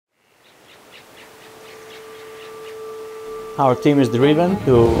Our team is driven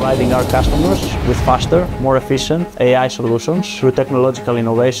to providing our customers with faster, more efficient AI solutions through technological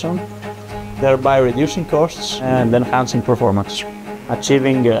innovation, thereby reducing costs and enhancing performance,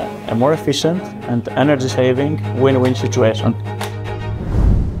 achieving a more efficient and energy-saving win-win situation.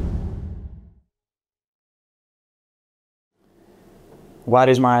 What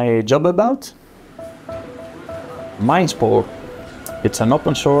is my job about? MindSpore. It's an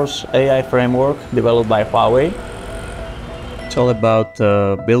open source AI framework developed by Huawei. It's all about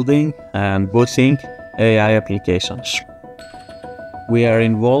building and boosting AI applications. We are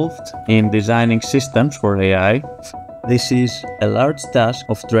involved in designing systems for AI. This is a large task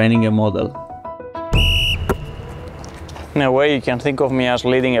of training a model. In a way, you can think of me as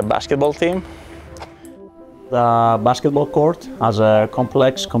leading a basketball team. The basketball court has a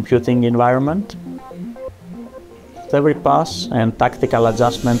complex computing environment. Every pass and tactical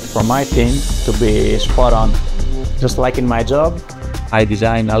adjustment from my team to be spot on. Just like in my job, I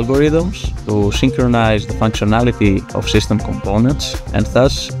design algorithms to synchronize the functionality of system components and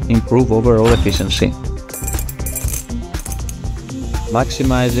thus improve overall efficiency.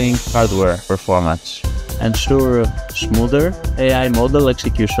 Maximizing hardware performance. Ensure smoother AI model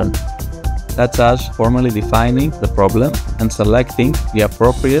execution. That's us formally defining the problem and selecting the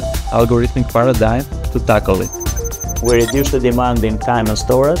appropriate algorithmic paradigm to tackle it. We reduce the demand in time and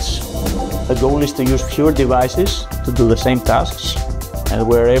storage. The goal is to use fewer devices to do the same tasks, and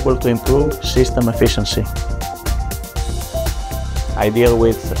we're able to improve system efficiency. I deal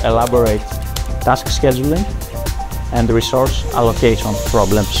with elaborate task scheduling and resource allocation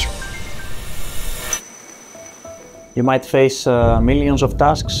problems. You might face millions of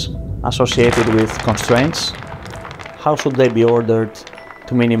tasks associated with constraints. How should they be ordered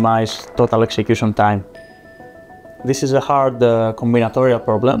to minimize total execution time? This is a hard combinatorial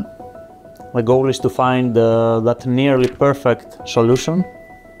problem. The goal is to find that nearly perfect solution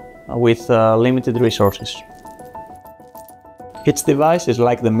with limited resources. Each device is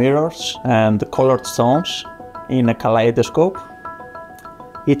like the mirrors and the colored stones in a kaleidoscope,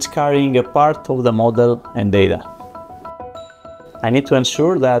 each carrying a part of the model and data. I need to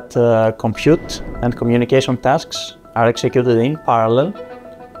ensure that compute and communication tasks are executed in parallel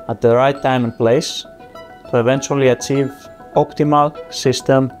at the right time and place to eventually achieve optimal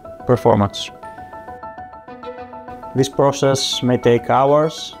system performance. This process may take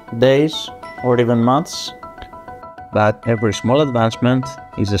hours, days, or even months, but every small advancement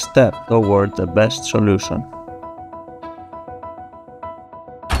is a step toward the best solution.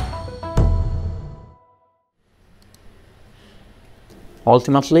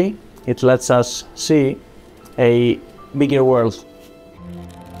 Ultimately, it lets us see a bigger world.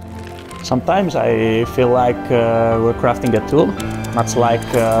 Sometimes I feel like we're crafting a tool, much like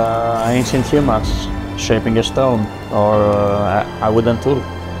ancient humans shaping a stone or a wooden tool.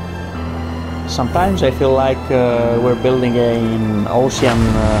 Sometimes I feel like we're building an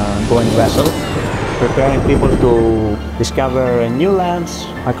ocean-going vessel, preparing people to discover new lands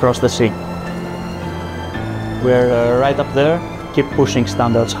across the sea. We're right up there, keep pushing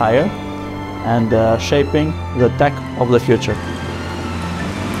standards higher and shaping the tech of the future.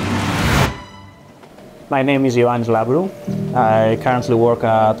 My name is Ioannis Lamprou. I currently work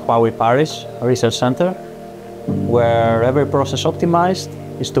at Huawei Paris Research Center, where every process optimized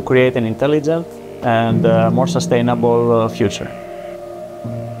is to create an intelligent and more sustainable future.